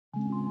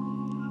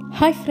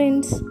Hi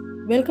friends,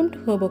 welcome to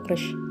Herbo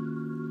Crush.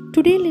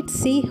 Today let's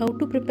see how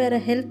to prepare a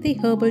healthy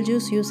herbal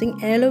juice using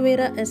aloe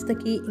vera as the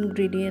key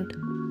ingredient.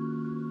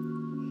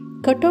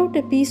 Cut out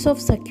a piece of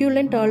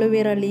succulent aloe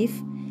vera leaf,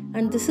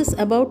 and this is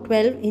about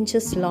 12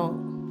 inches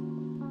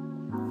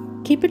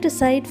long. Keep it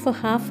aside for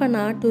half an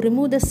hour to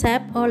remove the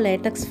sap or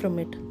latex from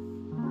it.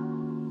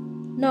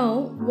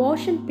 Now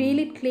wash and peel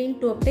it clean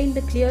to obtain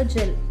the clear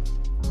gel.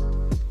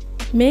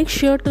 Make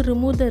sure to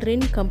remove the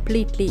rind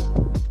completely.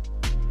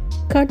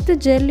 Cut the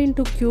gel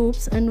into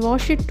cubes and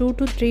wash it 2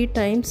 to 3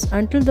 times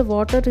until the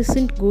water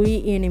isn't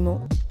gooey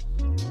anymore.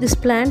 This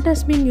plant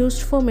has been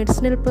used for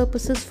medicinal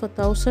purposes for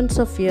thousands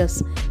of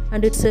years,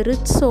 and it's a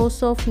rich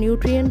source of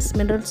nutrients,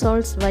 mineral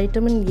salts,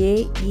 vitamin A,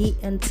 E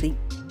and C.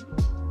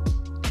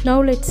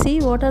 Now let's see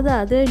what are the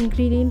other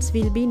ingredients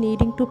we'll be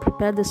needing to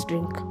prepare this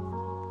drink.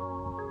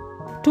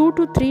 2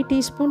 to 3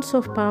 teaspoons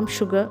of palm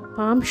sugar.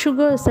 Palm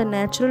sugar is a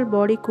natural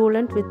body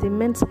coolant with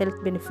immense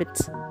health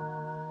benefits.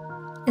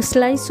 A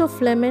slice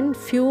of lemon,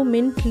 few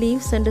mint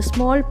leaves and a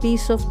small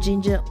piece of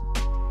ginger.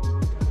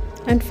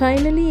 And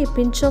finally a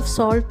pinch of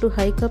salt to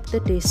hike up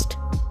the taste.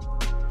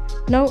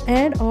 Now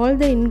add all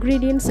the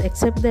ingredients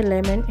except the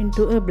lemon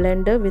into a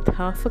blender with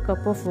half a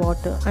cup of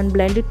water and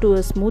blend it to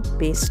a smooth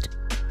paste.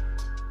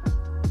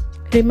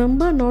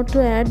 Remember not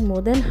to add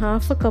more than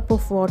half a cup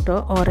of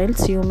water or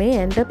else you may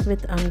end up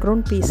with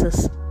ungrown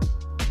pieces.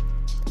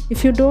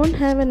 If you don't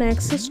have an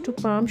access to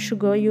palm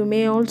sugar, you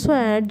may also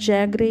add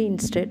jaggery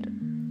instead.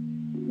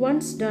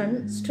 Once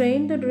done,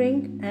 strain the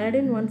drink, add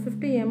in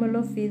 150 ml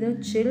of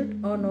either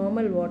chilled or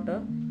normal water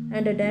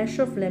and a dash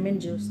of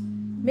lemon juice.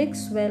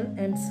 Mix well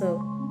and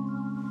serve.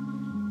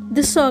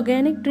 This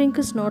organic drink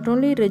is not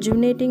only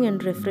rejuvenating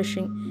and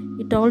refreshing,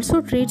 it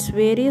also treats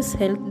various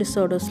health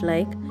disorders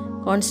like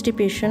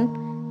constipation,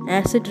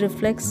 acid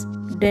reflux,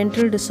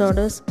 dental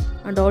disorders,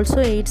 and also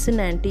aids in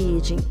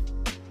anti-aging.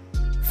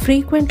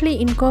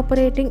 Frequently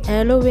incorporating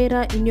aloe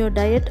vera in your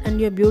diet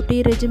and your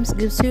beauty regimes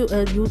gives you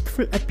a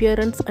youthful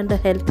appearance and a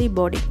healthy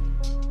body.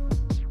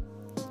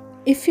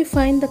 If you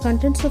find the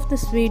contents of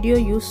this video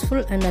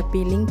useful and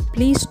appealing,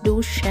 please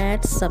do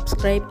share,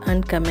 subscribe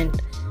and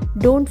comment.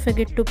 Don't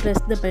forget to press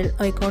the bell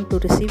icon to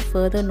receive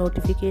further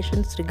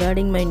notifications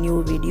regarding my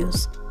new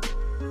videos.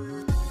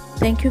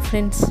 Thank you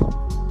friends.